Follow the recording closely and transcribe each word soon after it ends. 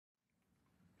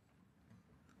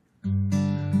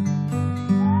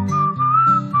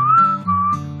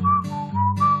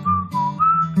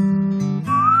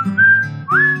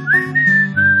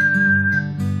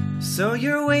So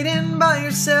you're waiting by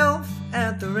yourself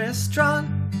at the restaurant.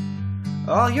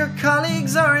 All your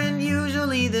colleagues aren't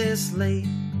usually this late.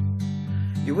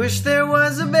 You wish there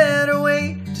was a better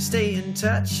way to stay in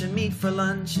touch and meet for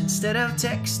lunch instead of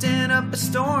texting up a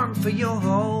storm for your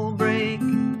whole break.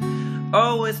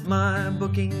 Oh, with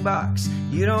Mybookingbox,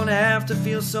 you don't have to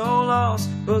feel so lost.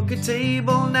 Book a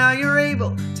table, now you're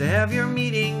able to have your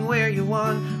meeting where you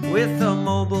want with a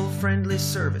mobile-friendly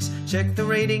service. Check the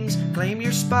ratings, claim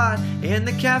your spot in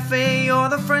the cafe or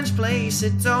the French place.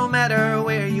 It don't matter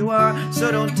where you are,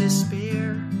 so don't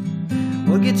despair.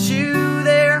 We'll get you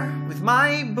there with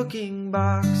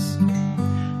Mybookingbox.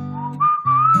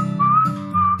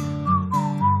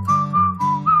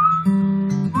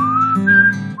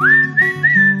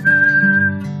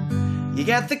 You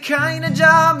got the kind of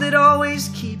job that always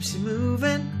keeps you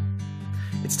moving.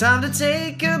 It's time to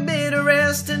take a bit of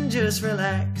rest and just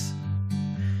relax.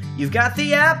 You've got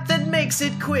the app that makes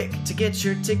it quick to get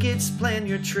your tickets, plan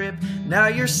your trip. Now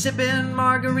you're sipping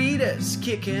margaritas,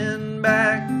 kicking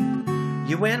back.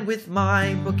 You went with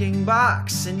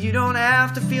Mybookingbox, and you don't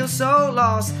have to feel so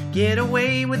lost. Get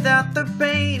away without the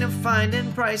pain of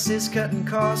finding prices, cutting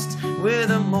costs with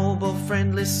a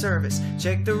mobile-friendly service.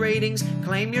 Check the ratings,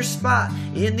 claim your spot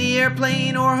in the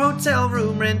airplane or hotel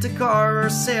room, rent a car or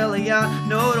sail a yacht.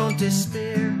 No, don't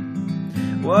despair.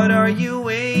 What are you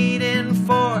waiting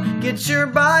for? Get your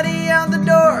body out the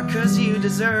door, 'cause you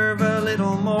deserve a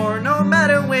little more. No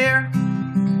matter where,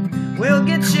 we'll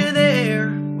get you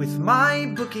there with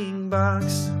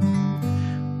Mybookingbox.